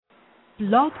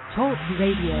Blog Talk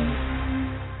Radio.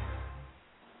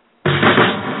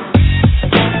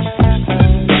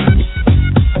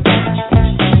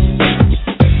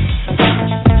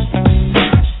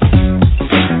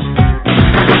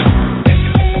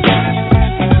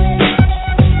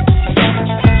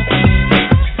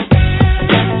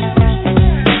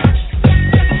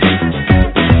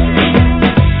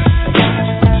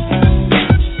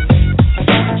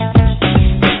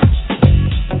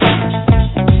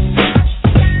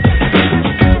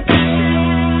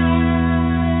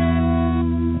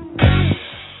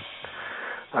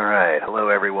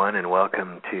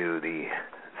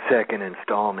 Second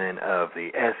installment of the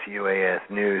sUAS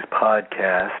News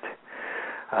podcast.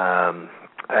 I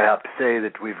have to say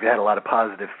that we've had a lot of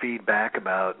positive feedback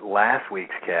about last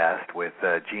week's cast with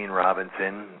Gene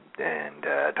Robinson and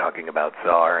talking about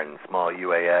SAR and small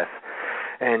UAS.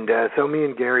 And so me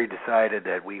and Gary decided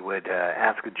that we would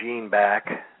ask Gene back,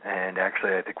 and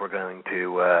actually I think we're going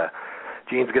to,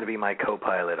 Gene's going to be my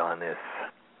co-pilot on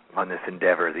this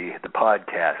endeavor, the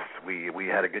podcast. We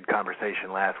had a good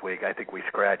conversation last week. I think we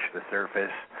scratched the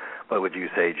surface. What would you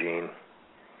say, Gene?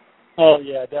 Oh,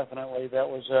 yeah, definitely. That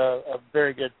was a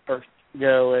very good first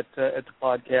go at the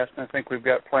podcast, and I think we've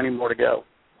got plenty more to go.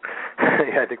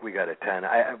 Yeah, I think we got a ton.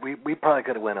 We probably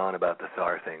could have went on about the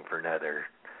SAR thing for another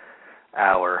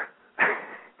hour,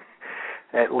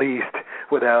 at least,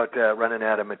 without running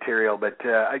out of material. But,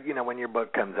 when your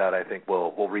book comes out, I think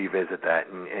we'll revisit that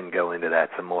and go into that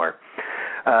some more.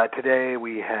 Today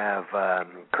we have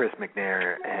Chris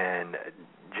McNair and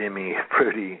Jimmy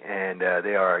Prudy, and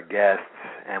they are our guests,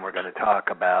 and we're going to talk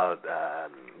about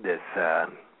this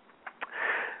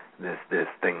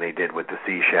thing they did with the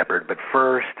Sea Shepherd. But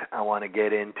first, I want to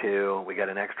get into, we got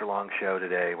an extra long show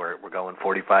today. We're going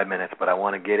 45 minutes, but I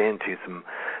want to get into some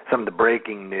of the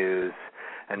breaking news.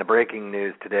 And the breaking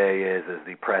news today is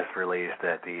the press release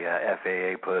that the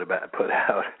FAA put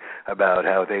out about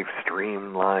how they've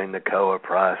streamlined the COA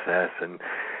process, and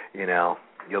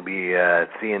you'll be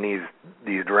seeing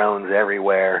these drones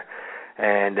everywhere.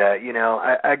 And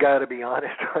I got to be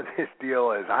honest on this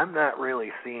deal is I'm not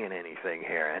really seeing anything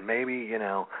here, and maybe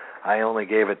I only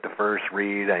gave it the first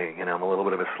read. I'm a little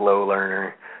bit of a slow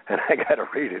learner, and I got to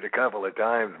read it a couple of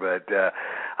times, but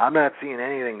I'm not seeing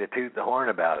anything to toot the horn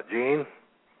about. Gene?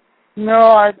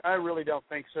 No, I really don't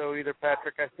think so either,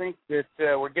 Patrick. I think that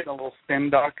we're getting a little spin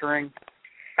doctoring.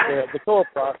 The COA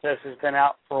process has been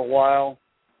out for a while,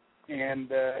 and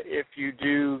if you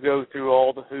do go through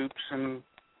all the hoops and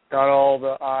dot all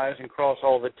the I's and cross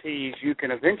all the T's, you can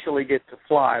eventually get to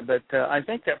fly. But I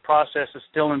think that process is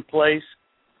still in place,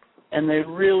 and they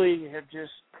really have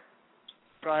just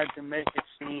tried to make it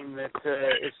seem that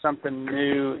it's something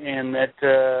new and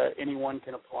that anyone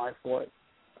can apply for it.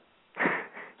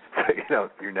 So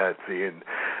you're not seeing,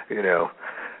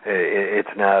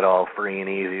 it's not all free and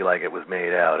easy like it was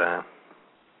made out, huh?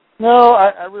 No,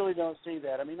 I really don't see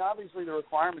that. I mean, obviously the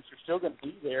requirements are still going to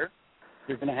be there.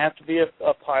 You're going to have to be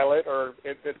a pilot, or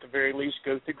at the very least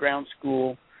go through ground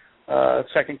school,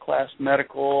 second-class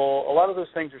medical. A lot of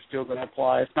those things are still going to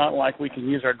apply. It's not like we can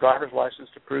use our driver's license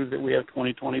to prove that we have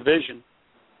 20/20 vision,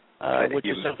 which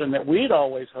is something that we'd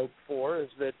always hoped for, is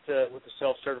that with the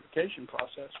self-certification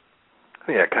process.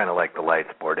 Yeah, kind of like the light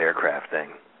sport aircraft thing,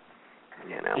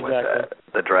 exactly. With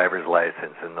the driver's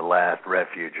license and the last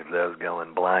refuge of those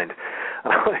going blind. I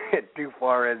don't want to get too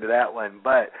far into that one,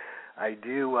 but I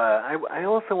do. I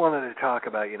also wanted to talk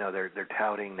about, they're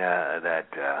touting that,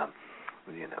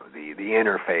 the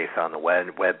interface on the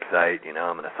website.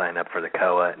 I'm going to sign up for the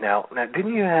COA. Now,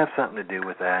 didn't you have something to do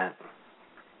with that?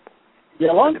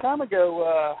 Yeah, a long time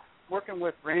ago, working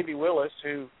with Randy Willis,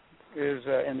 who is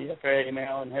in the FAA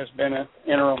now and has been an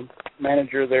interim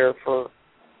manager there for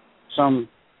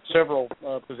several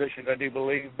positions, I do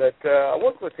believe. But I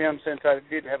worked with him since I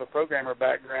did have a programmer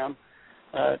background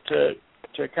to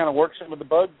kind of work some of the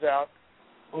bugs out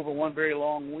over one very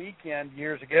long weekend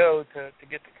years ago to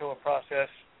get the COA process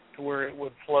to where it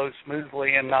would flow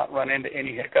smoothly and not run into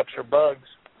any hiccups or bugs.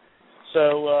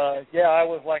 So, I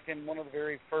was like in one of the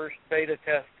very first beta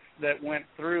tests that went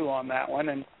through on that one,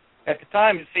 and at the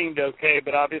time, it seemed okay,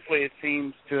 but obviously it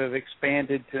seems to have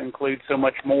expanded to include so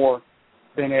much more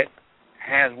than it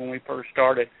has when we first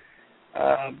started.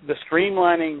 The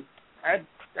streamlining, I'd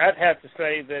have to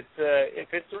say that if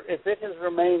it has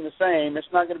remained the same, it's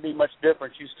not going to be much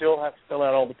different. You still have to fill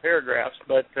out all the paragraphs,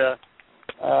 but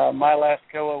my last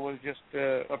COA was just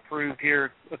approved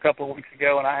here a couple of weeks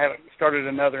ago, and I haven't started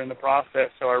another in the process,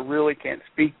 so I really can't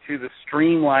speak to the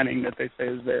streamlining that they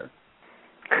say is there.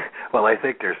 Well, I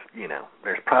think there's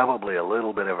probably a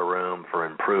little bit of a room for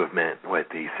improvement with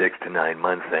the 6 to 9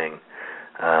 month thing.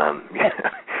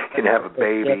 You can have a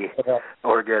baby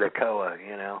or get a COA,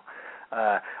 you know.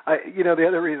 The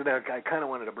other reason I kind of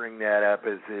wanted to bring that up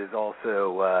is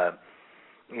also,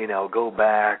 go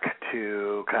back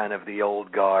to kind of the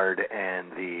old guard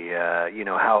and the,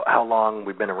 how long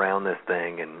we've been around this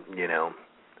thing and,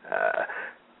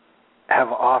 have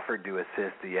offered to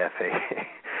assist the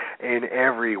FAA in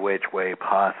every which way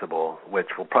possible,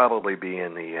 which will probably be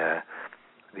in the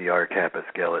RCAP of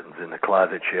Skeletons in the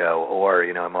Closet show, or,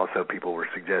 people were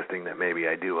suggesting that maybe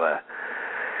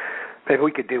maybe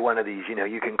we could do one of these,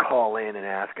 you can call in and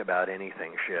ask about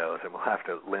anything shows, and we'll have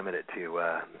to limit it to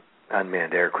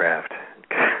unmanned aircraft.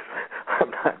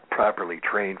 I'm not properly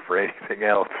trained for anything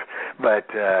else,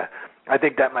 but I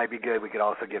think that might be good. We could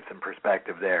also give some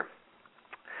perspective there.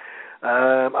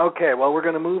 Okay, well, we're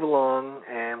going to move along,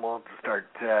 and we'll start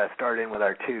in with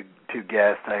our two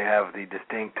guests. I have the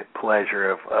distinct pleasure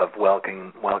of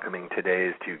welcoming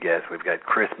today's two guests. We've got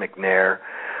Chris McNair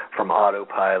from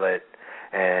Autopilot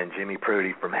and Jimmy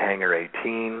Prudy from Hangar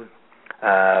 18.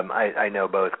 I know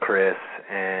both Chris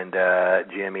and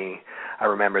Jimmy. I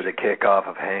remember the kickoff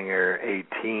of Hangar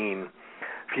 18 a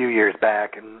few years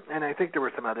back, and I think there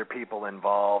were some other people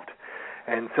involved.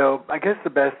 And so I guess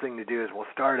the best thing to do is we'll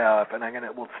start off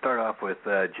with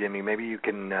Jimmy. Maybe you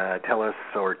can tell us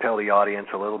or tell the audience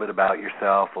a little bit about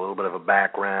yourself, a little bit of a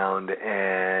background,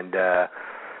 and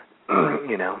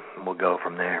we'll go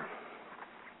from there.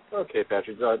 Okay,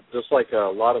 Patrick. Just like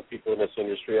a lot of people in this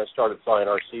industry, I started flying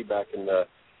RC back in the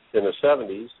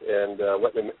 70s and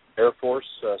went in the Air Force.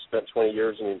 Spent 20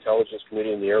 years in the intelligence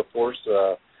community in the Air Force.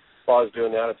 While I was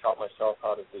doing that, I taught myself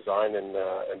how to design and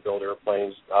build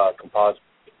airplanes, composite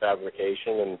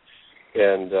fabrication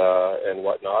and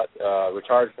whatnot.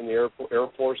 Retired from the Air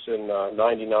Force in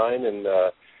 '99 and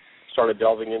started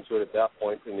delving into it at that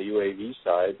point in the UAV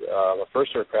side. The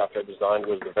first aircraft I designed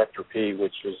was the Vector P,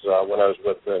 which was when I was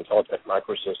with Intelligent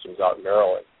Microsystems out in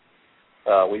Maryland.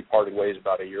 We parted ways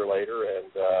about a year later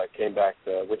and came back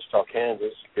to Wichita,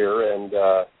 Kansas here and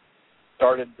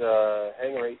started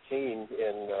Hangar 18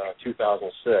 in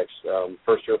 2006.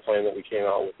 First airplane that we came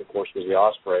out with, of course, was the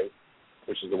Osprey,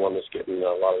 which is the one that's getting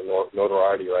a lot of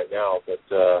notoriety right now.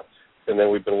 And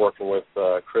then we've been working with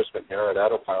Chris McNair at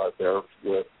Autopilot there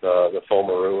with the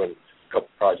Fomaru and a couple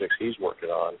projects he's working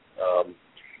on.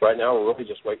 Right now we're really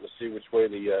just waiting to see which way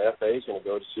the FAA is going to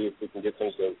go to see if we can get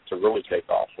things to really take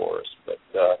off for us. But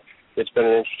it's been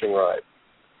an interesting ride.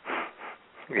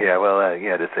 Yeah, well,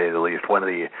 to say the least,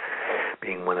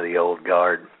 being one of the old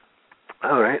guard.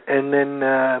 All right, and then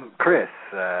Chris,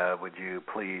 would you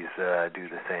please do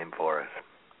the same for us?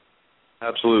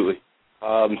 Absolutely.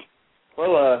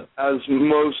 As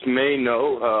most may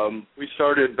know, we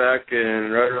started back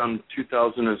in right around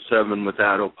 2007 with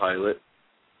Autopilot.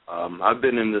 I've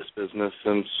been in this business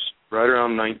since right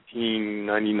around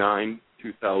 1999,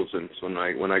 2000,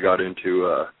 when I got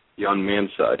into the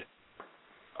unmanned side.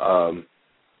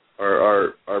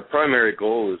 Our primary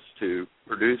goal is to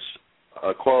produce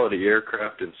quality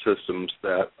aircraft and systems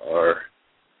that are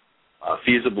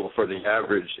feasible for the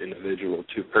average individual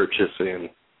to purchase and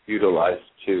utilize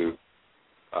to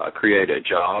create a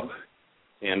job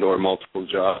and or multiple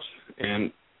jobs,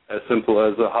 and as simple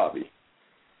as a hobby.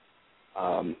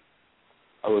 I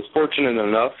was fortunate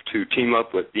enough to team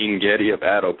up with Dean Getty of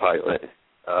Autopilot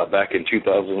back in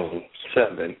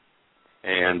 2007,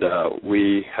 and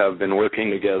we have been working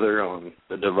together on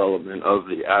the development of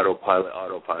the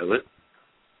Autopilot,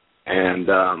 and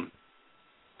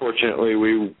fortunately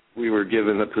we were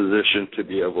given the position to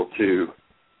be able to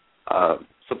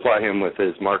supply him with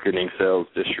his marketing, sales,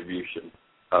 distribution,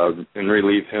 and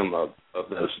relieve him of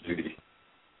those duties.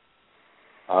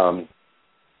 All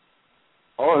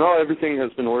in all, everything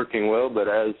has been working well, but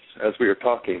as we are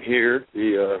talking here,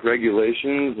 the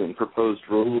regulations and proposed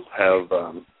rules have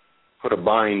put a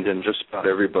bind in just about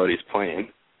everybody's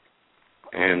plane.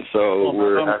 And so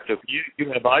we're active.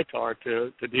 You have ITAR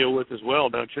to deal with as well,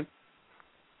 don't you?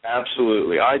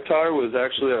 Absolutely. ITAR was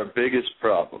actually our biggest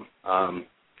problem.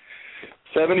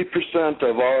 70%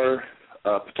 of our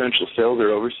potential sales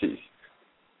are overseas,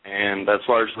 and that's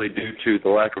largely due to the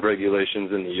lack of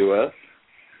regulations in the U.S.,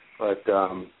 but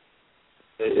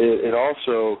it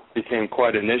also became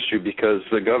quite an issue because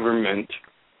the government,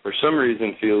 for some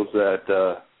reason, feels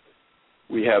that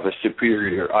we have a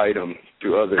superior item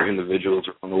to other individuals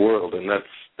around the world, and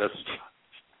that's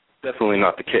definitely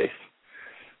not the case.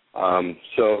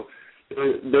 So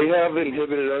they have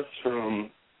inhibited us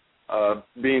from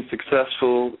being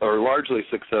successul or largely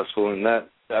successful in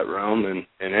that realm, and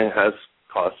it has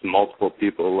cost multiple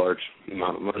people a large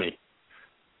amount of money.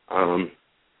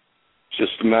 It's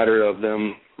just a matter of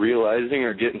them realizing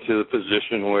or getting to the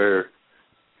position where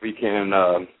we can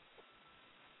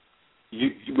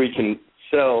we can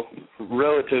sell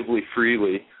relatively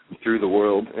freely through the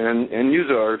world and use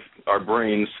our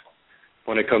brains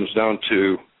when it comes down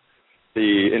to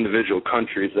the individual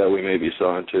countries that we may be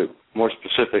selling to, more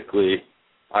specifically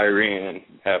Iran,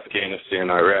 Afghanistan,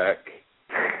 Iraq,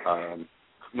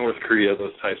 North Korea,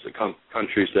 those types of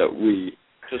countries that we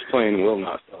just plain will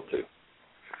not sell to.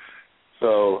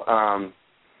 So,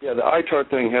 yeah, the ITAR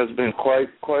thing has been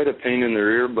quite a pain in the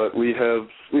rear, but we've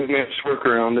managed to work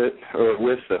around it or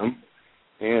with them,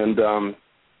 and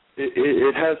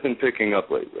it has been picking up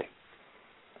lately.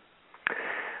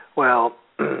 Well,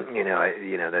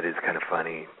 that is kind of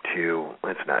funny too.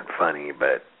 It's not funny,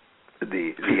 but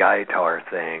the ITAR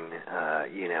thing,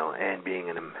 and being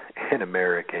an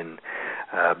American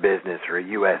business or a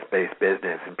U.S.-based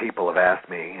business, and people have asked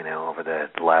me, over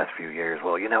the last few years,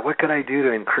 well, what can I do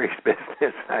to increase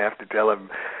business? I have to tell them,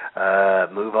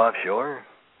 move offshore,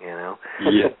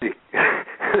 Yeah.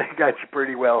 They got you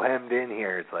pretty well hemmed in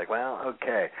here. It's like, well,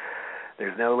 okay,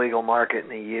 there's no legal market in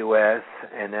the U.S.,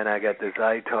 and then I got this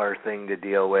ITAR thing to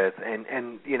deal with, and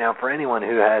for anyone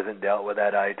who hasn't dealt with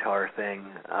that ITAR thing,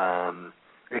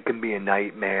 it can be a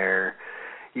nightmare.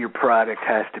 Your product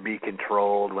has to be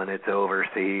controlled when it's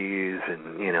overseas,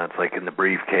 and it's like in the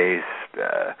briefcase,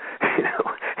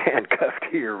 handcuffed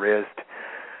to your wrist.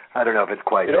 I don't know if it's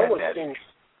quite that bad.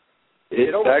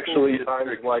 It almost seems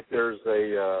times like there's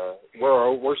we're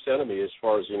our worst enemy as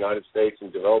far as the United States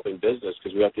in developing business,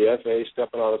 because we got the FAA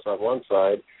stepping on us on one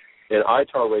side, and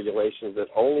ITAR regulations that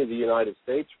only the United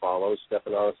States follows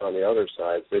stepping on us on the other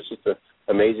side. So it's just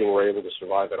amazing we're able to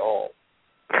survive at all.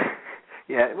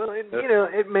 Yeah, well,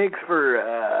 it makes for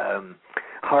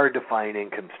hard to find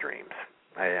income streams.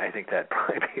 I think that'd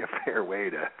probably be a fair way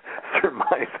to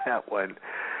surmise that one.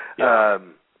 Yeah.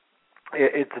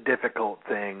 It's a difficult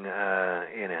thing,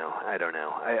 I don't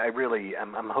know.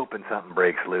 I'm hoping something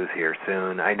breaks loose here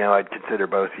soon. I know I'd consider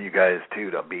both of you guys, too,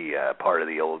 to be part of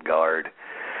the old guard.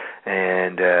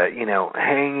 And,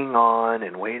 hanging on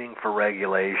and waiting for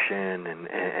regulation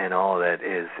and all of that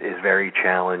is very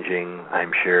challenging,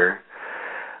 I'm sure.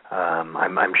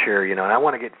 I'm sure, and I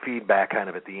want to get feedback kind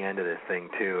of at the end of this thing,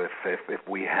 too, if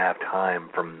we have time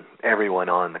from everyone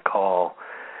on the call.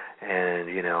 And,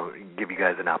 give you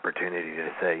guys an opportunity to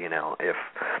say, if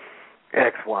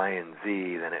X, Y, and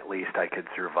Z, then at least I could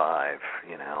survive,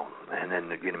 and then,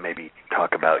 maybe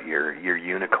talk about your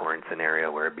unicorn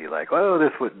scenario where it'd be like, oh,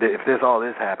 if all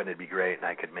this happened, it'd be great, and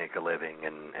I could make a living,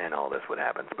 and all this would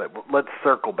happen. But let's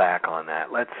circle back on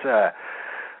that. Let's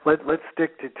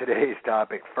stick to today's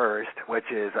topic first,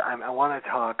 which is I want to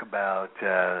talk about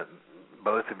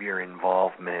both of your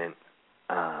involvement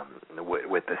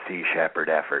with the Sea Shepherd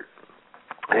effort,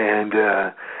 and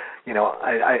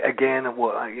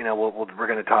we're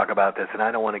going to talk about this, and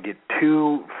I don't want to get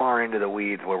too far into the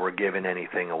weeds where we're giving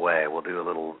anything away. We'll do a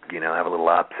little, have a little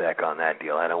OPSEC on that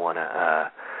deal. I don't want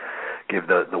to give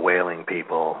the whaling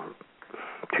people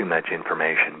too much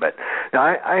information, but now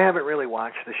I haven't really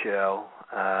watched the show.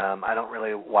 I don't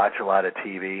really watch a lot of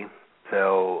TV.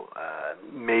 So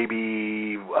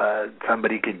maybe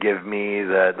somebody could give me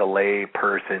the lay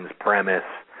person's premise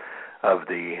of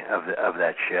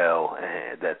that show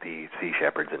that the Sea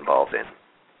Shepherd's involved in.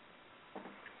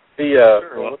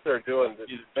 What they're doing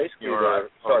is basically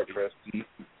sorry, Chris.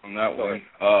 On that one,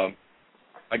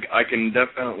 I can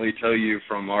definitely tell you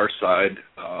from our side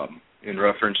in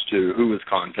reference to who was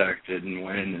contacted and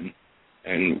when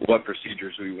and what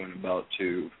procedures we went about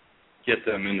to get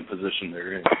them in the position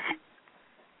they're in.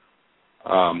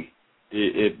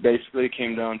 It basically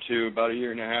came down to about a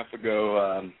year and a half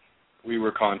ago, we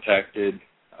were contacted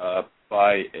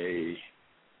by a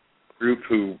group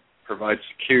who provides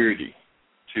security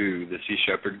to the Sea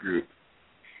Shepherd group.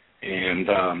 And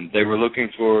they were looking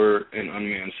for an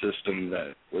unmanned system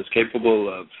that was capable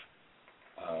of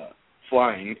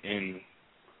flying in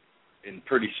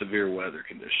pretty severe weather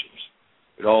conditions.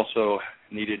 It also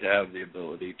needed to have the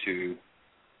ability to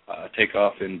take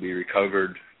off and be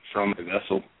recovered from a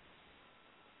vessel.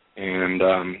 And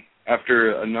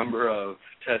after a number of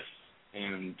tests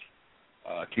and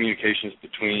communications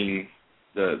between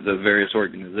the various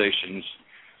organizations,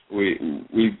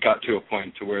 we got to a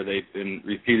point to where they've been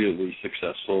repeatedly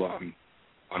successful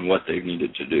on what they've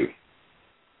needed to do.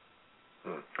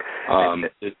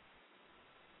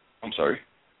 I'm sorry.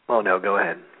 Oh, no, go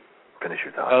ahead. Finish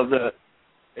your thought.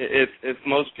 If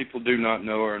most people do not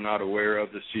know or are not aware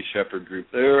of the Sea Shepherd group,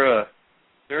 they're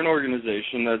an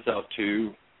organization that's out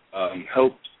to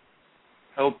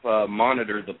help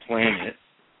monitor the planet.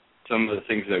 Some of the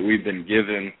things that we've been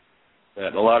given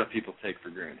that a lot of people take for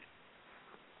granted.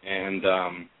 And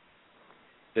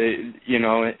they,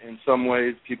 in some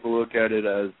ways, people look at it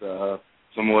as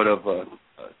somewhat of a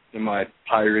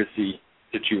semi-piracy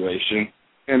situation,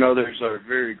 and others are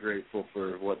very grateful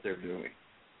for what they're doing.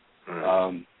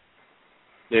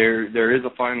 There is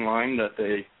a fine line that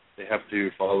they have to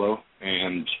follow,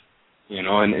 and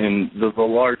the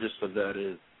largest of that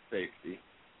is safety.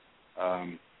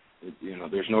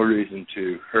 There's no reason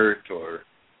to hurt or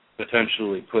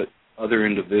potentially put other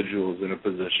individuals in a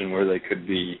position where they could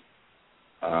be,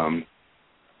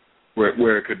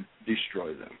 where it could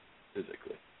destroy them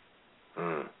physically.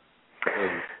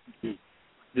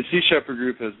 The Sea Shepherd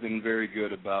Group has been very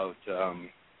good about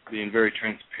being very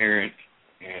transparent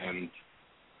and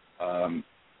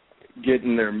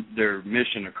getting their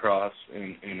mission across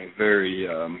in a very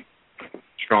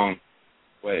strong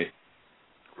way.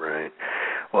 Right.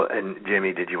 Well, and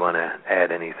Jimmy, did you want to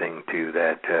add anything to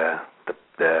that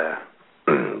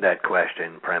that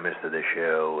question, premise of the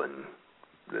show, and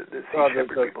the Sea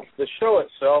Shepherd people? The show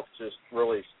itself just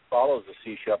really follows the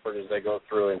Sea Shepherd as they go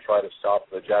through and try to stop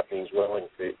the Japanese whaling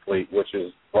fleet, which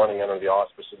is running under the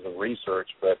auspices of research,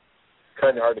 but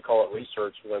kind of hard to call it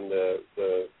research when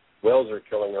the whales are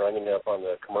killing are ending up on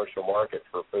the commercial market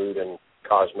for food and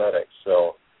cosmetics.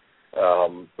 So,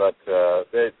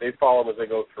 they follow them as they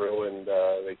go through, and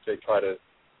they try to,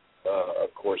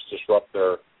 of course, disrupt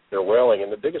their whaling.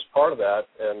 And the biggest part of that,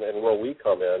 and where we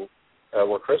come in,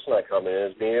 where Chris and I come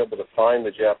in, is being able to find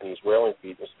the Japanese whaling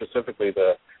fleet, and specifically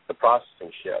the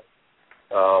processing ship.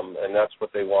 And that's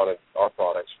what they wanted our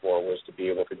products for, was to be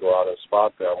able to go out and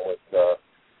spot them with,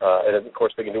 and of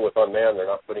course they can do it with unmanned. They're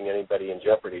not putting anybody in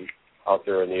jeopardy out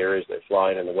there in the areas they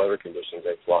fly in and the weather conditions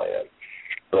they fly in.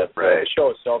 But the show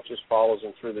itself just follows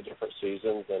them through the different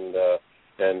seasons, and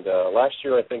last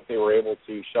year I think they were able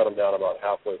to shut them down about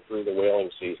halfway through the whaling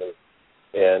season,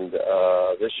 and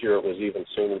this year it was even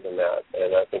sooner than that,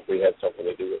 and I think we had something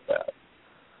to do with that.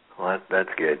 Well,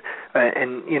 that's good.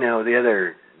 And, the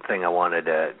other thing I wanted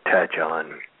to touch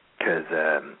on, because,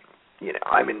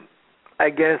 I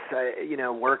guess,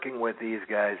 working with these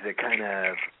guys, that kind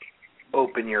of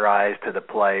open your eyes to the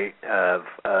plight of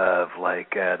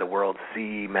the world's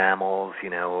sea mammals. I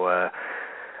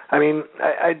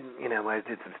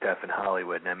did some stuff in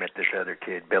Hollywood, and I met this other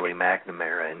kid, Billy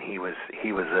McNamara, and he was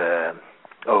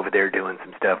over there doing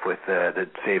some stuff with the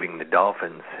saving the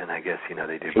dolphins, and I guess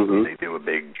they do a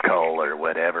big cull or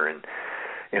whatever, and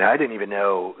I didn't even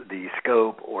know the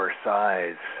scope or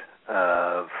size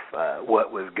of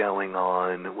what was going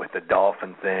on with the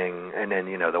dolphin thing, and then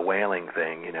the whaling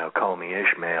thing. Call me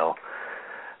Ishmael.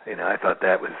 I thought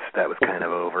that was kind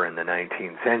of over in the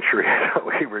 19th century. I thought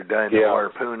we were done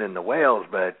harpooning the whales,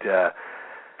 but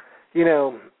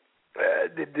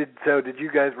did you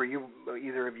guys, were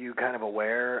either of you kind of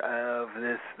aware of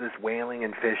this whaling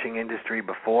and fishing industry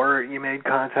before you made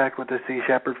contact with the Sea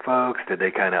Shepherd folks? Did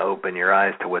they kind of open your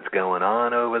eyes to what's going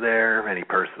on over there? Any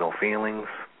personal feelings?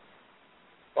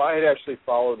 Well, I had actually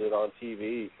followed it on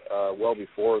TV well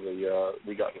before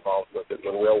we got involved with it,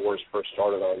 when Whale Wars first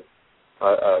started on,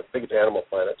 I think it's Animal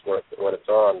Planet when it's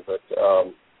on, but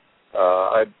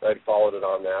I'd followed it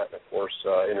on that, and of course,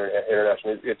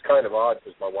 international. It's kind of odd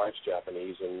because my wife's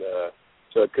Japanese, and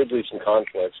so it could lead some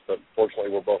conflicts, but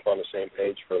fortunately we're both on the same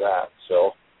page for that,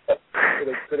 so it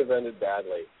could have ended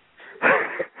badly.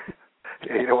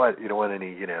 You don't want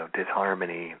any,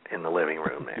 disharmony in the living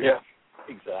room there. Yeah.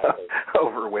 Exactly.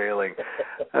 Over whaling.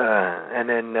 And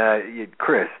then,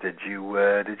 Chris, did you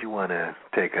want to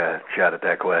take a shot at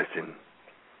that question?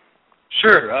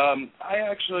 Sure. I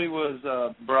actually was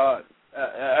brought,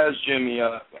 as Jimmy,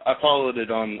 I followed it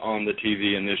on the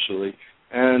TV initially,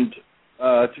 and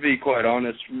to be quite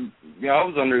honest, I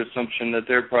was under the assumption that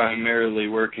they're primarily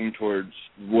working towards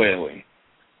whaling.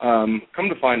 Come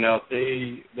to find out,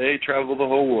 they travel the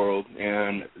whole world,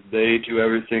 and they do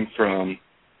everything from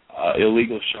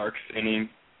illegal shark finning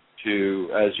to,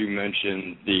 as you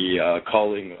mentioned, the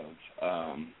culling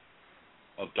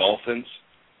of dolphins,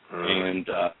 and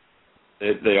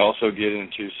they also get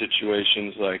into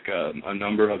situations like a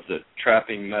number of the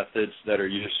trapping methods that are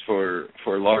used for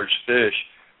large fish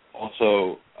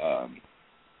also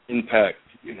impact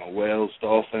whales,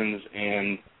 dolphins,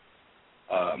 and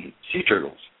sea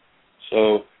turtles.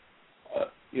 So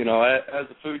as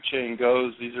the food chain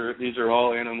goes, these are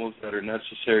all animals that are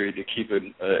necessary to keep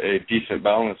a decent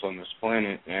balance on this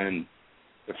planet. And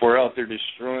if we're out there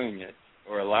destroying it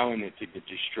or allowing it to get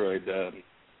destroyed,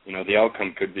 the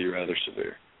outcome could be rather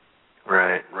severe.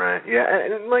 Right. Yeah,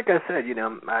 and like I said,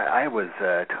 I was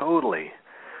totally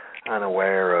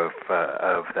unaware of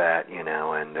that,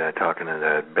 and talking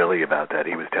to Billy about that,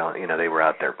 he was telling, they were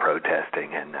out there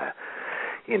protesting, and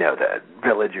the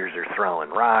villagers are throwing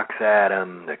rocks at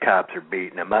them, the cops are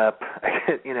beating them up.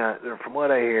 From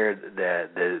what I hear,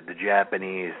 the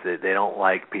Japanese, they don't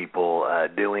like people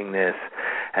doing this,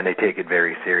 and they take it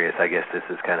very serious. I guess this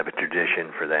is kind of a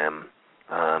tradition for them.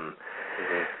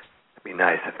 It'd be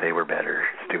nice if they were better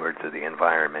stewards of the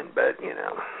environment, but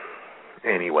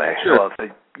anyway. Sure. Well, so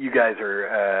you guys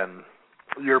are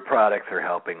your products are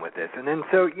helping with this, and then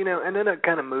and then it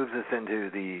kind of moves us into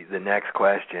the next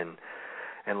question.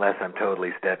 Unless I'm totally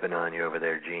stepping on you over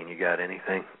there, Gene, you got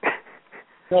anything?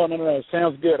 No.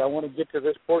 Sounds good. I want to get to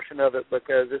this portion of it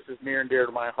because this is near and dear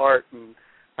to my heart, and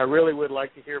I really would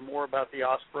like to hear more about the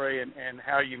Osprey and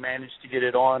how you managed to get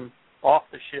it off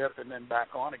the ship and then back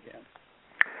on again.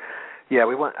 Yeah,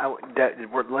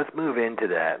 let's move into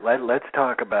that. Let's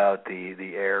talk about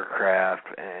the aircraft,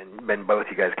 and then both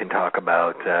you guys can talk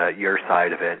about your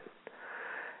side of it.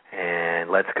 And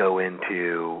let's go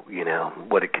into,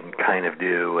 what it can kind of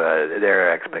do,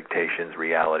 their expectations,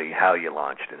 reality, how you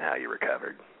launched and how you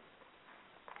recovered.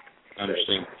 I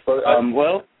understand.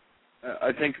 Well,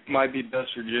 I think it might be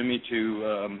best for Jimmy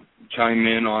to chime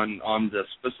in on the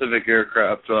specific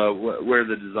aircraft, where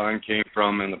the design came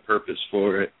from and the purpose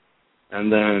for it. And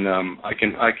then I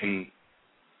can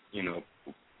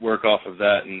work off of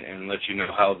that and let you know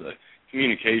how the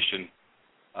communication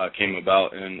came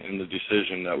about and the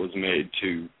decision that was made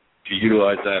to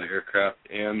utilize that aircraft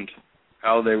and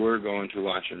how they were going to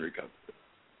launch and recover.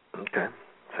 Okay,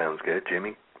 sounds good.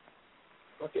 Jimmy?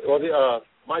 Okay, well,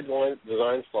 my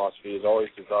design philosophy is always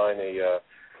design an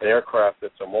aircraft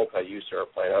that's a multi-use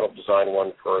airplane. I don't design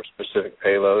one for a specific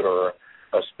payload or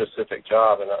a specific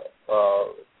job. And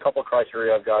a couple of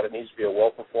criteria I've got: it needs to be a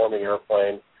well-performing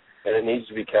airplane, and it needs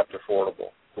to be kept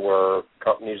affordable, where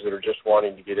companies that are just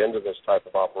wanting to get into this type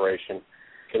of operation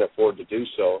can afford to do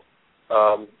so.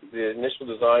 The initial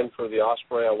design for the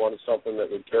Osprey, I wanted something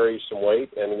that would carry some weight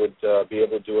and would be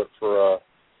able to do it for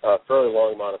a fairly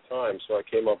long amount of time. So I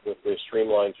came up with the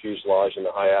streamlined fuselage and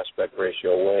the high aspect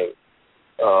ratio wing.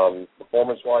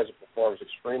 Performance-wise, it performs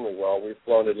extremely well. We've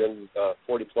flown it in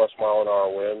 40-plus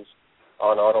mile-an-hour winds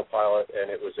on autopilot,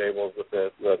 and it was able, with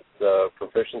the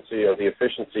proficiency or the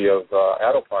efficiency of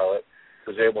autopilot,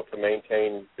 was able to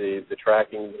maintain the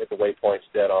tracking, hit the waypoints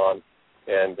dead on,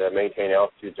 and maintain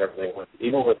altitudes, everything.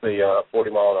 Even with the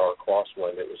 40-mile-an-hour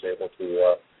crosswind, it was able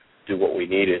to do what we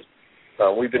needed.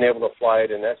 We've been able to fly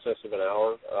it in excess of an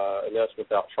hour, and that's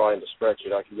without trying to stretch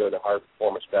it. I can go to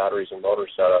higher-performance batteries and motor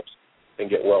setups and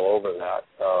get well over that.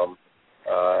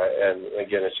 And,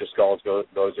 again, it's just goes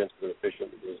into the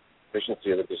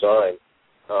efficiency of the design.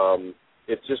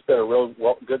 It's just been a real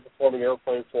good-performing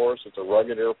airplane for us. It's a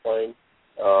rugged airplane.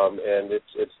 And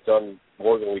it's done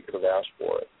more than we could have asked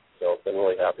for it. So I've been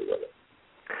really happy with it.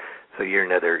 So you're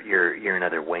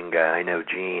another wing guy. I know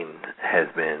Gene has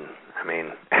been. I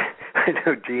mean, I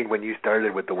know Gene. When you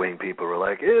started with the wing, people were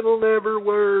like, "It'll never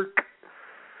work,"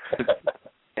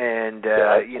 and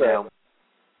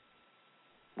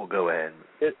well, go ahead.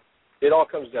 It all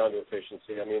comes down to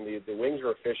efficiency. I mean, the wings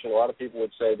are efficient. A lot of people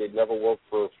would say they'd never work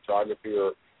for photography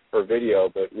or video,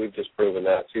 but we've just proven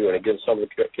that too. And again, some of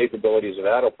the capabilities of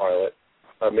autopilot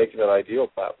make it an ideal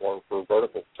platform for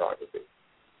vertical photography.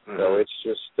 Mm-hmm. So it's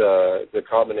just the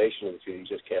combination of the two you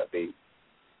just can't beat.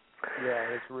 Yeah,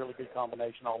 it's a really good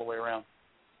combination all the way around.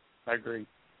 I agree.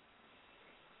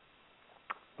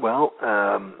 Well,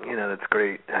 that's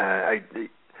great. I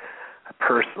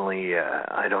personally,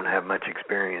 I don't have much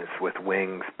experience with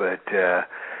wings, but the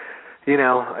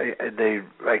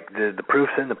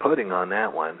proof's in the pudding on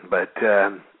that one. But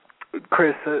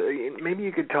Chris, maybe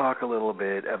you could talk a little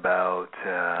bit about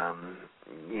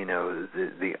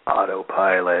the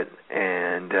autopilot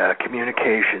and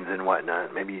communications and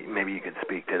whatnot. Maybe you could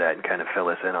speak to that and kind of fill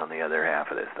us in on the other half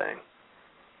of this thing.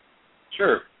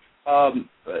 Sure.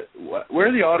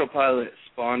 Where the autopilot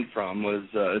spawned from was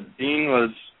Dean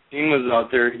was out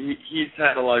there. He's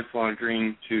had a lifelong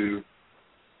dream to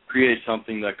create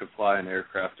something that could fly an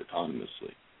aircraft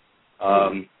autonomously.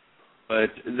 But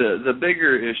the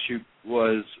bigger issue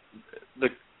was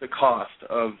the cost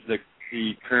of the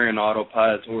current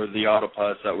autopilots or the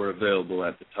autopilots that were available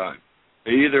at the time.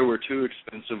 They either were too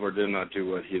expensive or did not do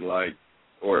what he liked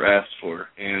or asked for.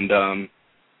 And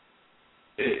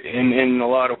in a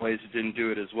lot of ways, it didn't do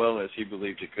it as well as he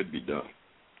believed it could be done.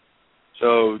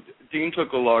 So Dean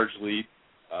took a large leap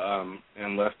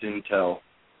and left Intel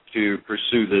to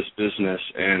pursue this business.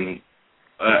 And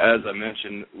as I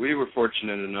mentioned, we were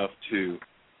fortunate enough to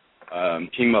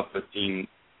team up with Dean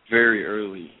very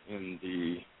early in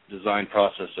the design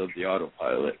process of the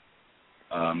autopilot.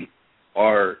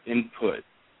 Our input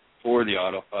for the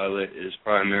autopilot is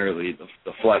primarily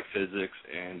the flight physics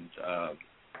and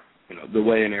the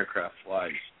way an aircraft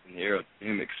flies from the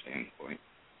aerodynamic standpoint.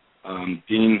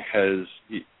 Dean has,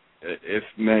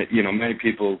 many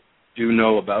people do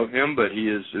know about him, but he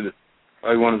is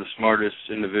probably one of the smartest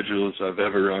individuals I've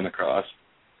ever run across.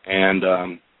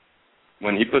 And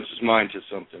when he puts his mind to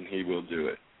something, he will do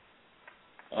it.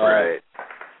 Right.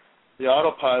 The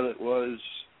autopilot was,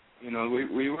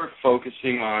 we were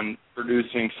focusing on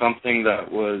producing something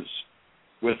that was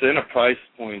within a price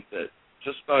point that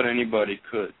just about anybody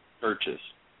could purchase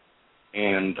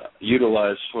and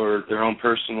utilize for their own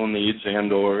personal needs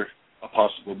and or a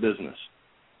possible business.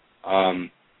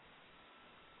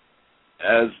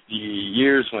 As the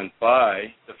years went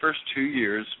by, the first 2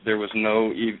 years, there was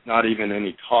not even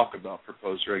any talk about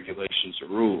proposed regulations or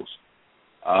rules.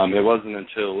 It wasn't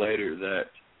until later that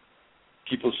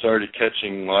people started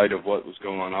catching light of what was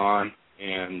going on,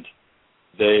 and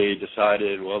they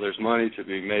decided, well, there's money to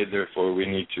be made, therefore we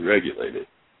need to regulate it.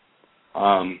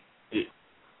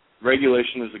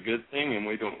 Regulation is a good thing, and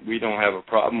we don't have a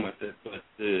problem with it, but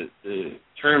the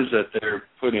terms that they're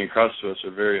putting across to us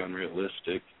are very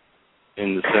unrealistic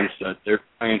in the sense that they're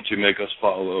trying to make us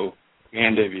follow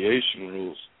manned aviation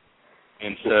rules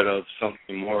instead of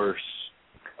something more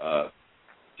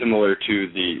similar to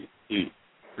the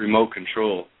remote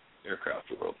control aircraft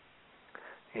world.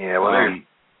 Yeah, well,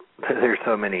 there's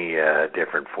so many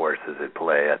different forces at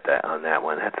play on that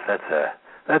one.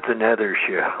 That's another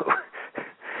show.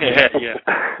 Yeah.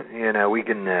 We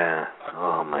can.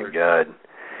 Oh my God,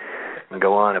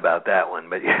 go on about that one,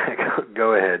 but yeah,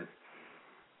 go ahead.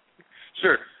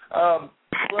 Sure.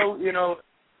 Well,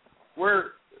 we're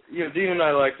Dean and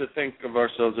I like to think of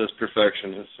ourselves as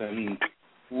perfectionists, and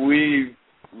we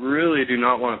really do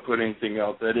not want to put anything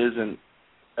out that isn't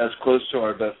as close to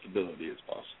our best ability as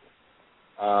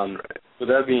possible. With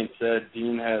that being said,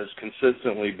 Dean has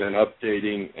consistently been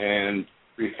updating and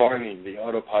refining the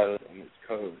autopilot and its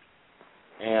code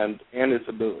and its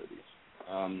abilities.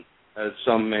 As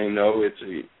some may know, it's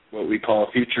what we call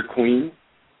a feature queen.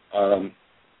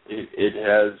 It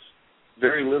has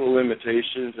very little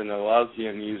limitations and allows the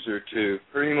end user to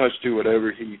pretty much do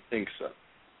whatever he thinks of.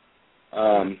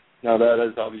 Now that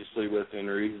is obviously within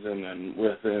reason and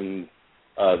within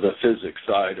the physics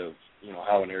side of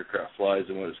how an aircraft flies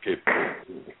and what it's capable of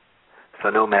doing. So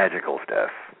no magical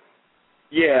stuff.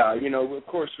 Yeah, of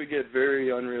course we get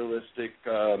very unrealistic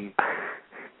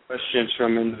questions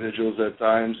from individuals at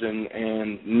times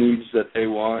and needs that they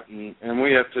want, and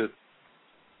we have to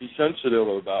be sensitive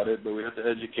about it, but we have to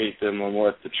educate them on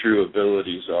what the true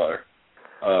abilities are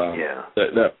that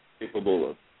they're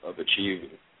capable of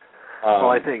achieving.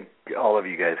 Well, I think all of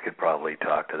you guys could probably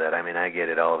talk to that. I mean, I get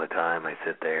it all the time. I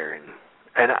sit there and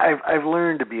I've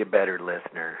learned to be a better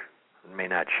listener. It may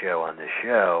not show on this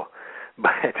show,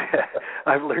 but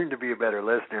I've learned to be a better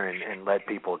listener and let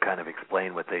people kind of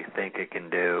explain what they think it can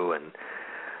do. And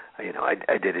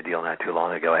I did a deal not too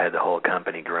long ago. I had the whole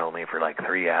company grill me for like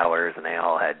 3 hours, and they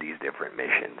all had these different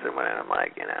missions. And when I'm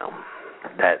like,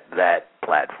 that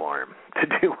platform to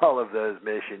do all of those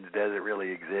missions doesn't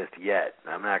really exist yet.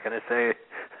 I'm not going to say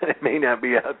it may not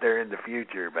be out there in the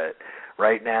future, but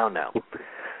right now, no.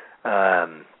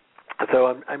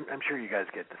 So I'm sure you guys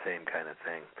get the same kind of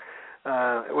thing.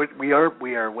 We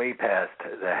are way past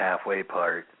the halfway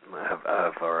part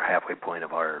of our halfway point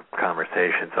of our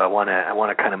conversation. So I want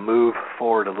to kind of move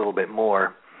forward a little bit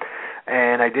more,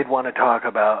 and I did want to talk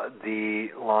about the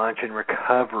launch and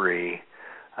recovery.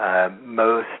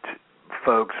 Most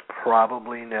folks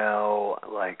probably know,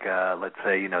 let's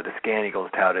say, the Scan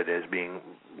Eagle's touted as being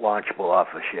launchable off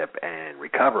a ship and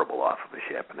recoverable off of a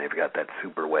ship, and they've got that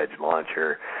super wedge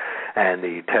launcher and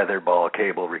the tetherball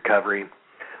cable recovery.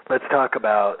 Let's talk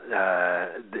about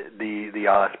the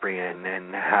Osprey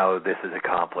and how this is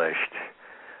accomplished.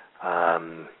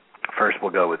 First,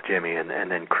 we'll go with Jimmy, and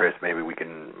then Chris. Maybe we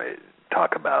can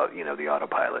talk about the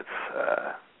autopilot's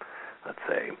let's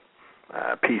say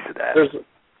piece of that.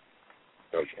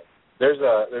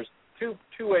 There's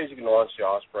two ways you can launch the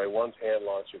Osprey. One's hand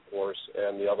launch, of course,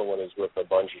 and the other one is with a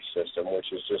bungee system,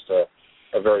 which is just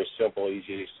a very simple,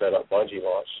 easy to set up bungee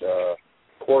launch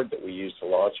cord that we use to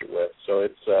launch it with. So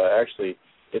it's actually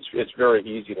very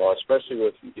easy to launch, especially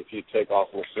if you take off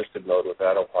in assisted mode with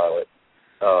autopilot.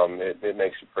 It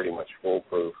makes it pretty much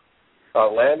foolproof.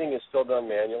 Landing is still done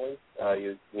manually.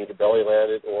 You need to belly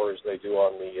land it, or as they do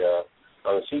on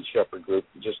the Sea Shepherd group,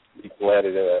 you can land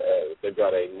it in they've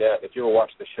got a net. If you ever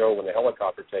watch the show, when the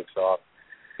helicopter takes off,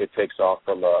 it takes off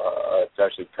from it's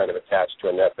actually kind of attached to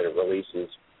a net that it releases.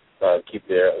 keep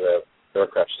the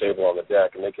aircraft stable on the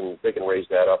deck, and they can raise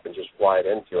that up and just fly it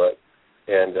into it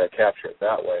and capture it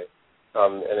that way.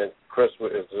 And then Chris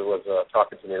was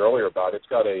talking to me earlier about it's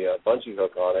got a bungee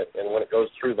hook on it, and when it goes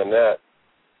through the net,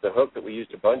 the hook that we use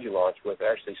to bungee launch with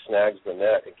actually snags the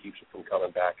net and keeps it from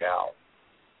coming back out.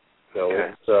 So okay.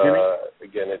 it's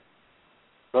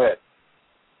go ahead.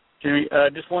 Jimmy,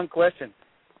 just one question.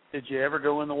 Did you ever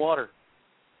go in the water?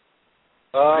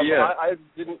 Yeah. I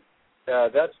didn't.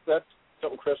 That's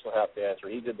something Chris will have to answer.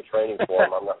 He did the training for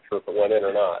him. I'm not sure if it went in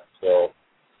or not. So.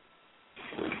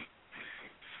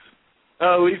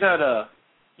 We've had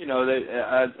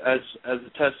as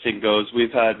the testing goes,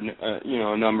 we've had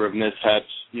a number of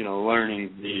mishaps,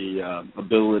 learning the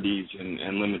abilities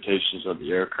and limitations of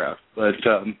the aircraft. But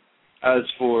as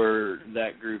for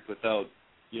that group, without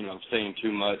saying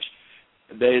too much,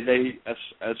 they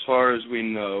as far as we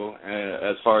know,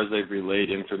 as far as they've relayed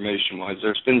information-wise,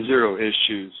 there's been zero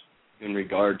issues in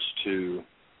regards to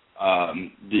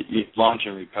the launch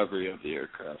and recovery of the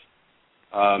aircraft.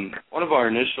 One of our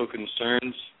initial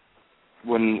concerns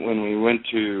when we went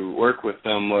to work with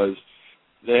them was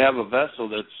they have a vessel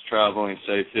that's traveling,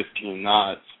 say, 15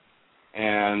 knots,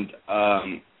 and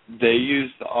they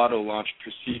use the auto-launch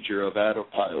procedure of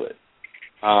autopilot.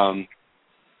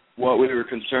 What we were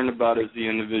concerned about is the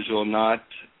individual not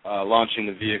launching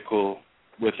the vehicle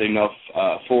with enough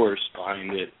force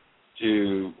behind it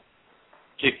to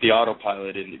kick the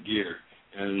autopilot into gear.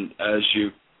 And as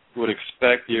you would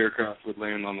expect, the aircraft would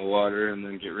land on the water and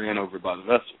then get ran over by the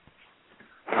vessel.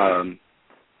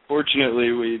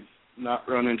 Fortunately, we've not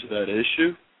run into that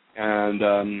issue, and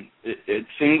it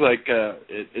seems like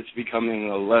it's becoming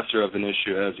a lesser of an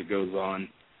issue as it goes on,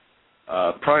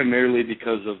 primarily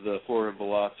because of the forward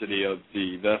velocity of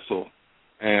the vessel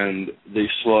and the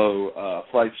slow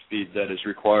flight speed that is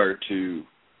required to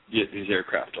get these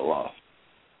aircraft aloft.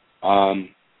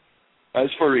 As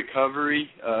for recovery,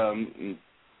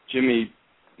 Jimmy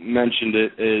mentioned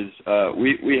it, is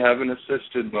we have an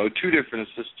assisted mode, two different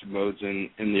assisted modes in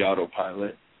the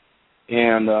autopilot.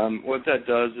 And what that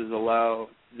does is allow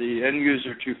the end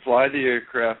user to fly the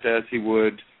aircraft as he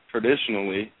would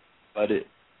traditionally, but it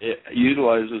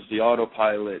utilizes the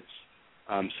autopilot's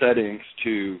settings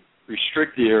to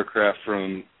restrict the aircraft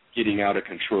from getting out of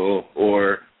control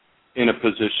or in a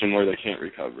position where they can't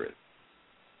recover it.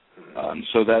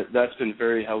 So that's been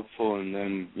very helpful in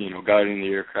them, guiding the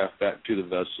aircraft back to the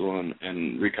vessel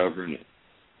and recovering it.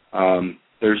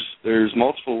 There's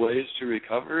multiple ways to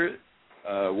recover it.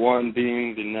 One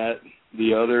being the net,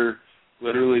 the other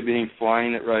literally being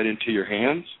flying it right into your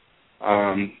hands.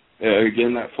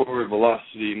 Again, that forward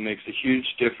velocity makes a huge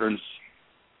difference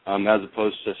as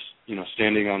opposed to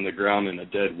standing on the ground in a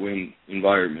dead wind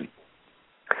environment.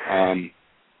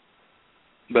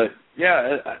 But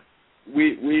yeah.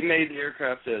 We made the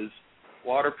aircraft as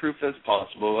waterproof as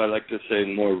possible. I like to say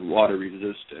more water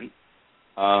resistant.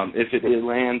 If it did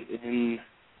land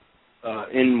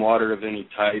in water of any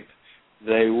type,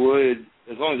 they would,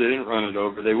 as long as they didn't run it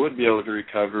over, they would be able to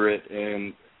recover it.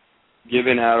 And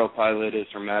given autopilot is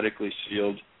hermetically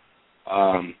sealed,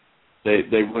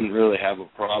 they wouldn't really have a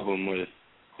problem with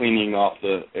cleaning off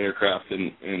the aircraft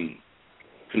and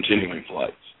continuing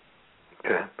flights.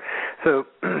 Okay. So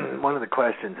one of the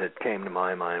questions that came to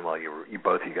my mind while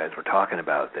both of you guys were talking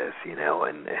about this, and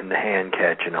the hand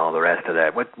catch and all the rest of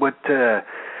that. What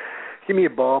give me a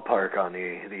ballpark on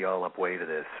the all-up weight of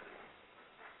this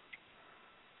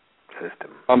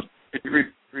system? Could you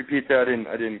repeat that?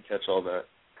 I didn't catch all that.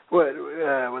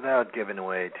 Without giving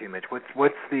away too much,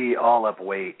 what's the all-up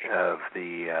weight of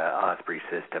the Osprey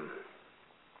system?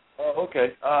 Oh,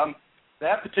 okay.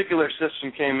 That particular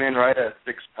system came in right at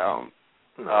 6 pounds.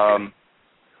 Okay.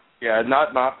 Yeah,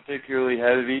 not particularly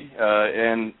heavy,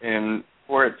 and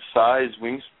for its size,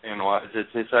 wingspan-wise,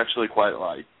 it's actually quite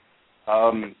light.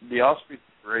 The Osprey's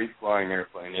a great flying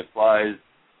airplane. It flies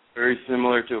very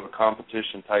similar to a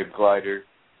competition-type glider.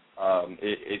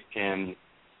 It can,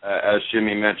 as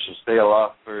Jimmy mentioned, stay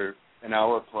aloft for an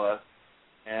hour plus.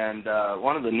 And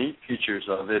one of the neat features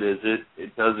of it is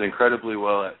it does incredibly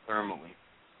well at thermally.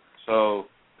 So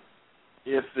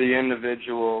if the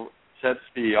individual sets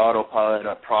the autopilot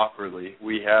up properly,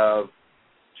 we have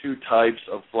two types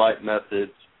of flight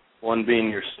methods, one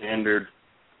being your standard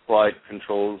flight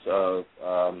controls of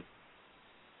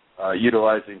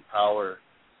utilizing power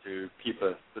to keep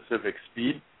a specific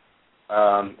speed,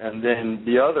 and then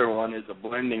the other one is a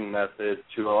blending method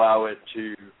to allow it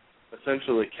to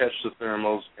essentially catch the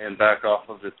thermals and back off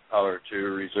of its power to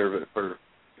reserve it for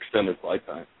extended flight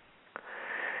time.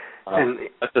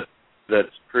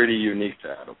 That's pretty unique to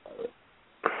autopilot.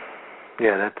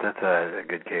 Yeah, that's a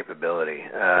good capability.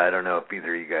 I don't know if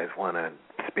either of you guys want to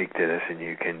speak to this, and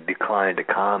you can decline to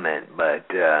comment, but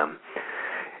as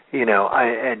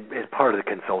part of the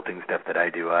consulting stuff that I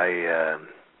do, I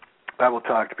will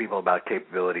talk to people about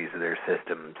capabilities of their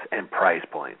systems and price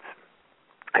points.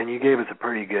 And you gave us a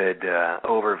pretty good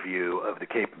overview of the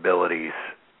capabilities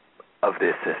of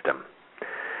this system.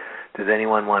 Does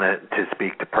anyone want to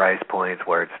speak to price points,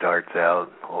 where it starts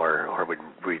out, or would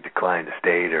we decline to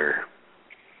state? Or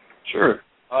Sure.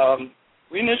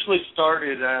 We initially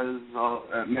started, as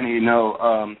many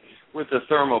know, with the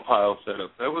thermopile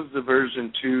setup. That was the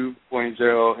version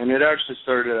 2.0, and it actually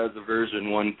started as a version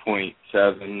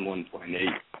 1.7,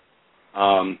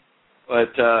 1.8.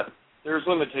 But there's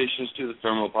limitations to the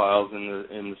thermopiles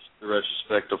in the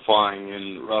retrospect of flying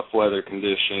in rough weather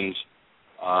conditions,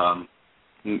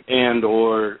 and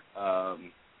or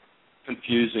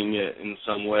confusing it in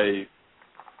some way.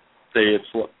 Say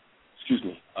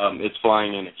it's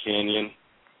flying in a canyon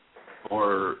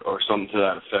or something to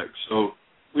that effect. So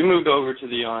we moved over to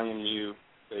the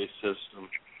IMU-based system,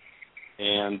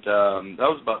 and that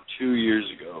was about 2 years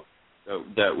ago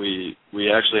that we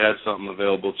actually had something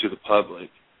available to the public.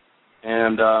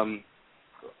 And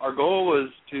our goal was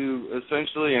to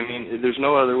essentially, there's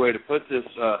no other way to put this,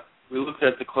 we looked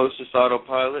at the closest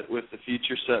autopilot with the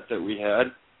feature set that we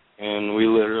had, and we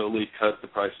literally cut the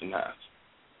price in half.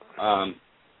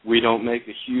 We don't make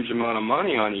a huge amount of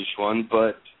money on each one,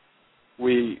 but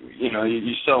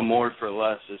you sell more for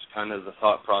less is kind of the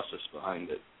thought process behind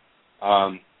it.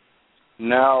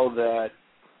 Now that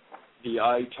the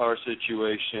ITAR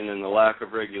situation and the lack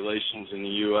of regulations in the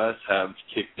U.S. have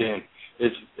kicked in,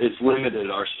 it's limited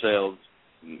our sales,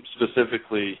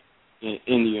 specifically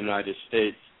in the United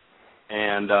States.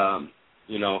 And,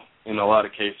 in a lot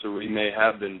of cases, we may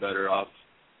have been better off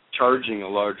charging a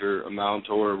larger amount,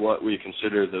 or what we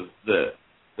consider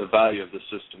the value of the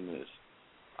system is.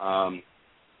 On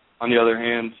the other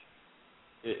hand,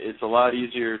 it's a lot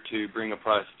easier to bring a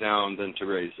price down than to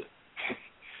raise it.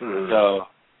 So,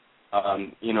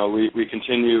 we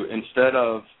continue, instead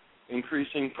of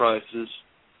increasing prices,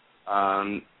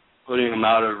 putting them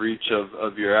out of reach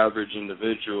of your average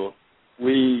individual,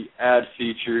 we add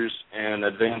features and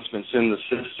advancements in the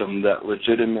system that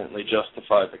legitimately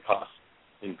justify the cost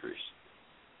increase.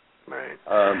 Right.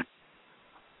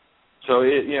 So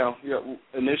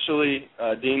initially,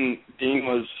 Dean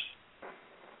was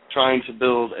trying to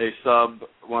build a sub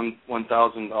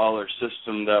 $1,000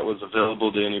 system that was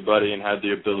available to anybody and had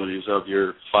the abilities of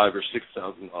your $5,000 or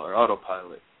 $6,000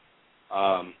 autopilot.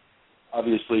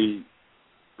 Obviously,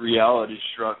 reality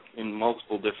struck in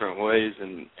multiple different ways,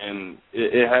 and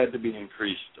it had to be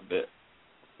increased a bit.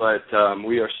 But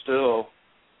we are still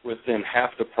within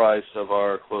half the price of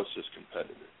our closest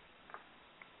competitor.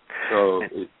 So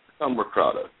it's something we're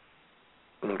proud of.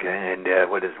 Okay, and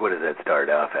what does that start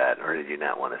off at, or did you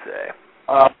not want to say?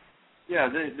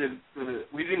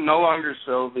 We no longer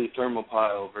sell the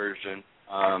thermopile version,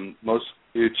 most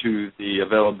due to the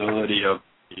availability of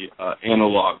the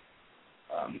analog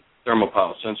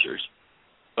thermopile sensors.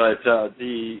 But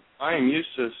the IMU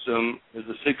system is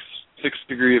a six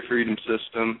degree of freedom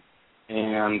system,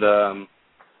 and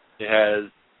it has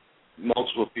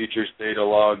multiple features, data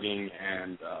logging,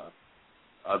 and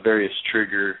various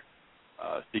trigger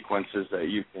sequences that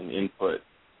you can input.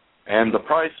 And the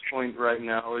price point right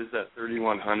now is at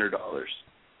 $3,100.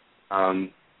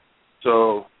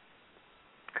 So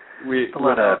a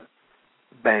lot of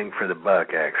bang for the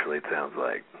buck, actually, it sounds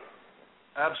like.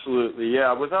 Absolutely,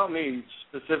 yeah. Without me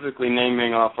specifically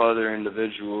naming off other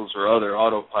individuals or other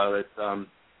autopilots,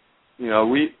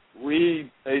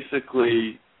 we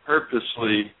basically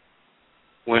purposely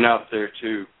went out there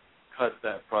to cut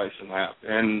that price in half,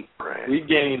 and we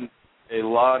gained a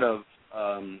lot of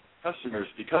customers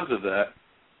because of that.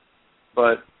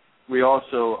 But we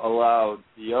also allowed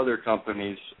the other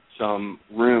companies some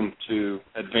room to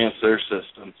advance their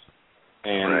systems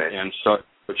and start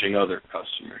pushing other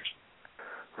customers.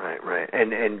 Right.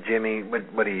 And Jimmy,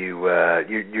 what are you?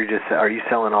 You're just, are you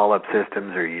selling all up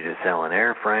systems, or are you just selling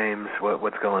airframes?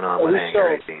 What's going on with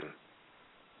Hangar 18?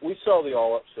 We sell the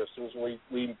all up systems.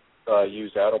 We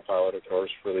use autopilot, of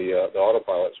course, for the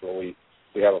autopilots when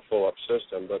we have a full up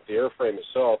system. But the airframe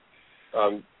itself,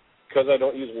 because I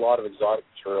don't use a lot of exotic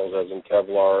materials, as in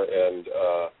Kevlar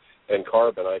and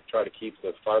carbon, I try to keep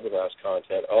the fiberglass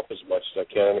content up as much as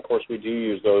I can. And of course, we do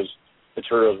use those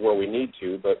materials where we need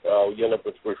to, but you end up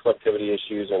with reflectivity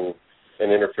issues and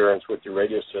interference with your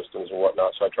radio systems and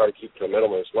whatnot. So I try to keep to a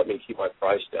minimum. It's let me keep my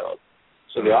price down.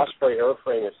 So the Osprey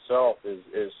airframe itself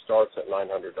starts at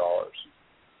 $900.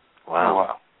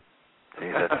 Wow.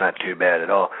 See, that's not too bad at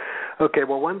all. Okay,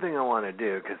 well, one thing I want to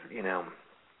do, because,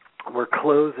 we're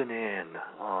closing in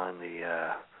on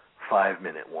the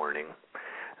 5-minute warning,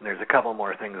 and there's a couple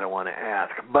more things I want to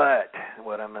ask, but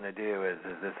what I'm going to do is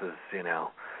this is,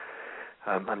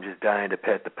 I'm just dying to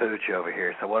pet the pooch over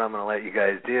here, so what I'm going to let you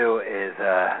guys do is,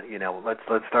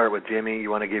 let's start with Jimmy. You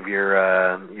want to give your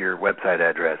website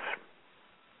address?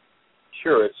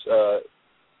 Sure, it's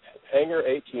Hangar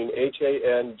 18,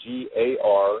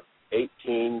 HANGAR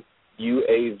 18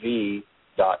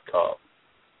 UAV.com.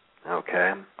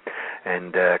 Okay.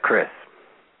 And Chris?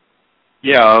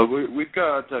 Yeah, we've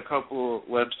got a couple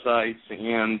websites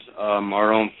and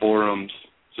our own forums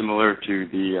similar to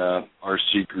the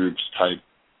RC groups type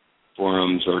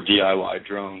forums or DIY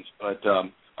drones. But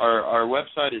our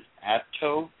website is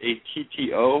ATTO,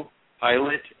 ATTO,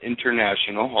 Pilot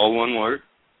International, all one word,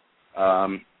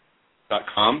 .com.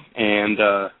 And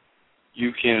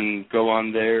you can go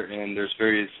on there, and there's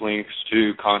various links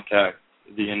to contact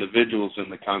the individuals in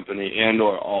the company and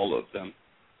or all of them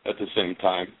at the same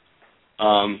time.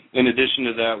 In addition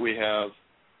to that, we have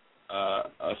a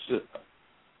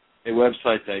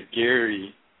website that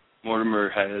Gary Mortimer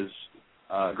has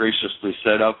graciously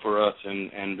set up for us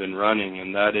and been running,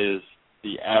 and that is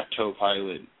the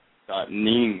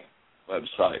attopilot.ning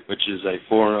website, which is a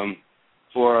forum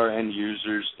for our end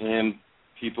users and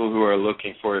people who are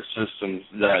looking for systems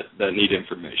that need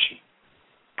information.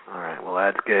 All right, well,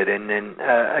 that's good. And then,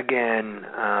 again,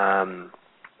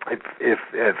 if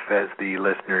as the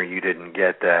listener you didn't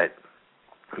get that,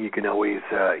 you can always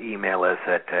email us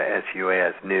at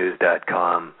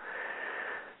sUASnews.com,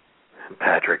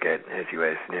 Patrick at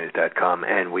sUASnews.com,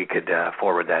 and we could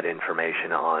forward that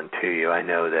information on to you. I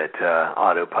know that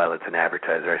Autopilot's an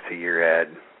advertiser. I see your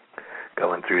ad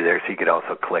going through there, so you could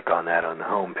also click on that on the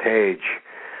home page.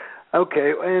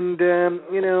 Okay, and,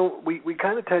 we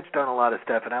kind of touched on a lot of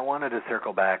stuff, and I wanted to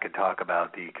circle back and talk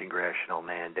about the congressional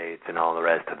mandates and all the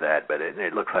rest of that, but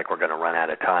it looks like we're going to run out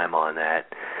of time on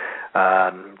that.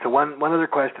 So one other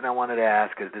question I wanted to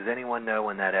ask is, does anyone know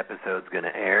when that episode's going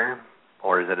to air?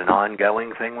 Or is it an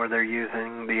ongoing thing where they're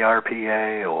using the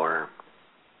RPA, or?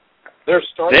 They're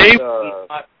starting.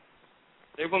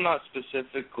 They will not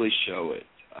specifically show it,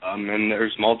 and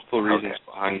there's multiple reasons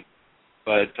behind.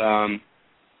 But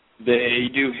they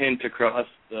do hint across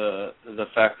the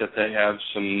fact that they have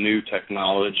some new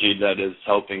technology that is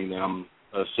helping them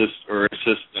assist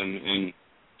them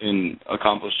in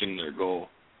accomplishing their goal.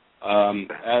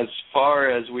 As far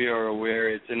as we are aware,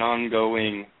 it's an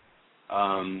ongoing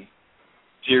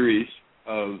series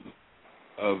of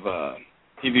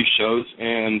TV shows,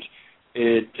 and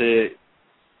it's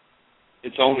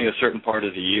only a certain part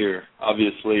of the year.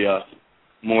 Obviously,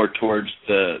 more towards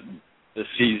the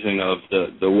season of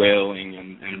the whaling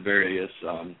and various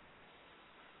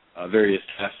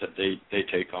tasks that they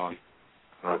take on.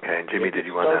 Okay, Jimmy, did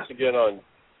you want to? It starts again on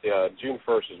June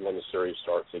 1st is when the series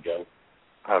starts again.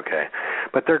 Okay,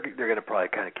 but they're going to probably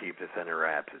kind of keep this under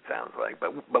wraps, it sounds like.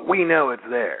 But we know it's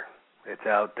there. It's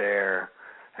out there,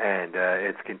 and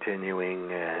it's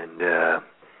continuing, and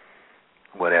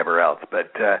whatever else.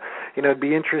 But it'd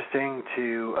be interesting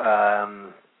to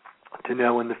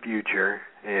know in the future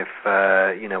if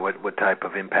what type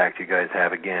of impact you guys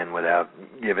have, again, without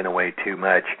giving away too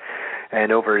much.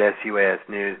 And over at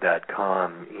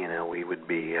sUASnews.com, we would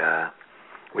be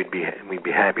we'd be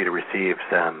happy to receive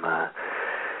some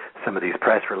of these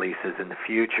press releases in the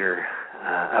future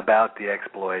about the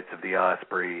exploits of the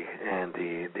Osprey and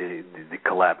the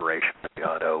collaboration with the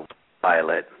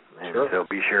Autopilot. And sure. So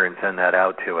be sure and send that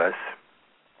out to us.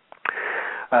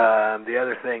 The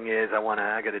other thing is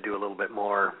I got to do a little bit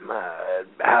more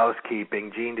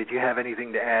housekeeping. Gene, did you have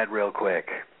anything to add real quick?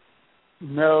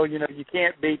 No, you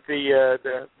can't beat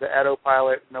the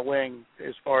Autopilot and the Wing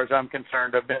as far as I'm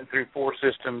concerned. I've been through 4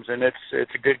 systems, and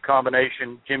it's a good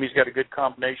combination. Jimmy's got a good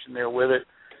combination there with it,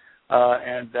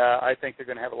 and I think they're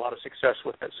going to have a lot of success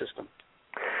with that system.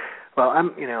 Well,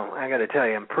 I got to tell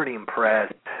you, I'm pretty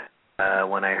impressed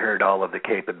when I heard all of the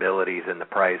capabilities and the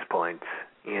price points.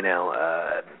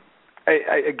 I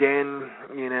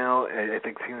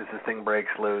think as soon as this thing breaks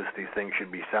loose, these things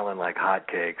should be selling like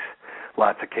hotcakes.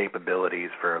 Lots of capabilities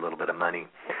for a little bit of money.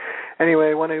 Anyway,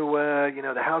 I want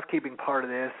to, the housekeeping part of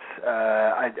this,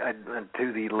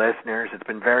 to the listeners, it's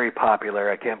been very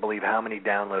popular. I can't believe how many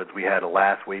downloads we had of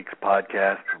last week's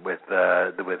podcast with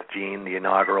Gene, the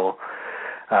inaugural.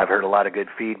 I've heard a lot of good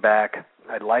feedback.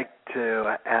 I'd like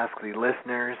to ask the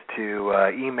listeners to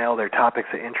email their topics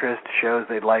of interest, shows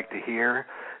they'd like to hear,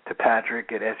 to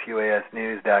Patrick at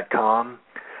sUASnews.com.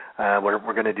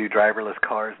 We're going to do driverless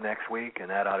cars next week, and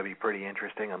that ought to be pretty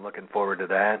interesting. I'm looking forward to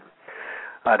that.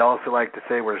 I'd also like to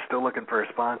say we're still looking for a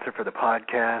sponsor for the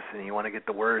podcast, and you want to get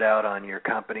the word out on your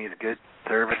company's good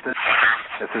services.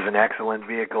 This is an excellent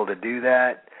vehicle to do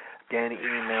that. Again,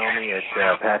 email me at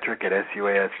Patrick at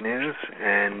sUAS News,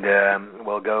 and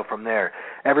we'll go from there.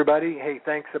 Everybody, hey,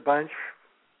 thanks a bunch,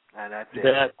 and that's it.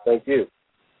 Yeah, thank you.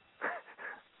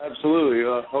 Absolutely.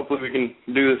 Hopefully we can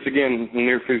do this again in the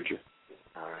near future.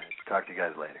 All right. Talk to you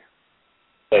guys later.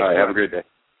 Thanks. All right. Have a great day.